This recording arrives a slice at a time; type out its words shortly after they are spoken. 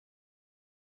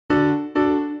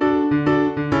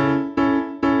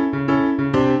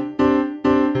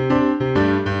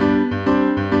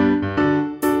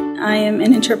am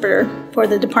an interpreter for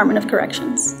the Department of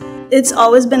Corrections. It's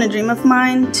always been a dream of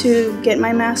mine to get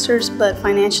my master's, but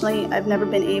financially I've never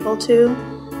been able to.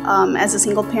 As a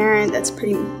single parent, that's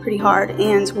pretty hard,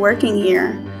 and working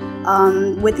here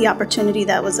with the opportunity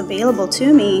that was available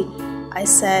to me, I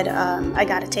said, I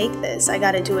got to take this. I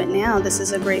got to do it now. This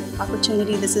is a great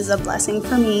opportunity. This is a blessing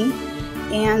for me.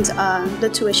 And the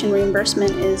tuition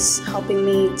reimbursement is helping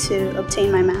me to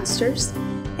obtain my master's.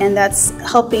 And that's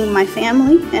helping my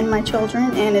family and my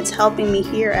children, and it's helping me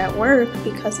here at work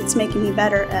because it's making me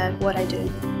better at what I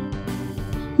do.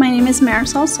 My name is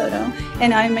Marisol Soto,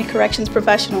 and I'm a corrections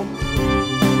professional.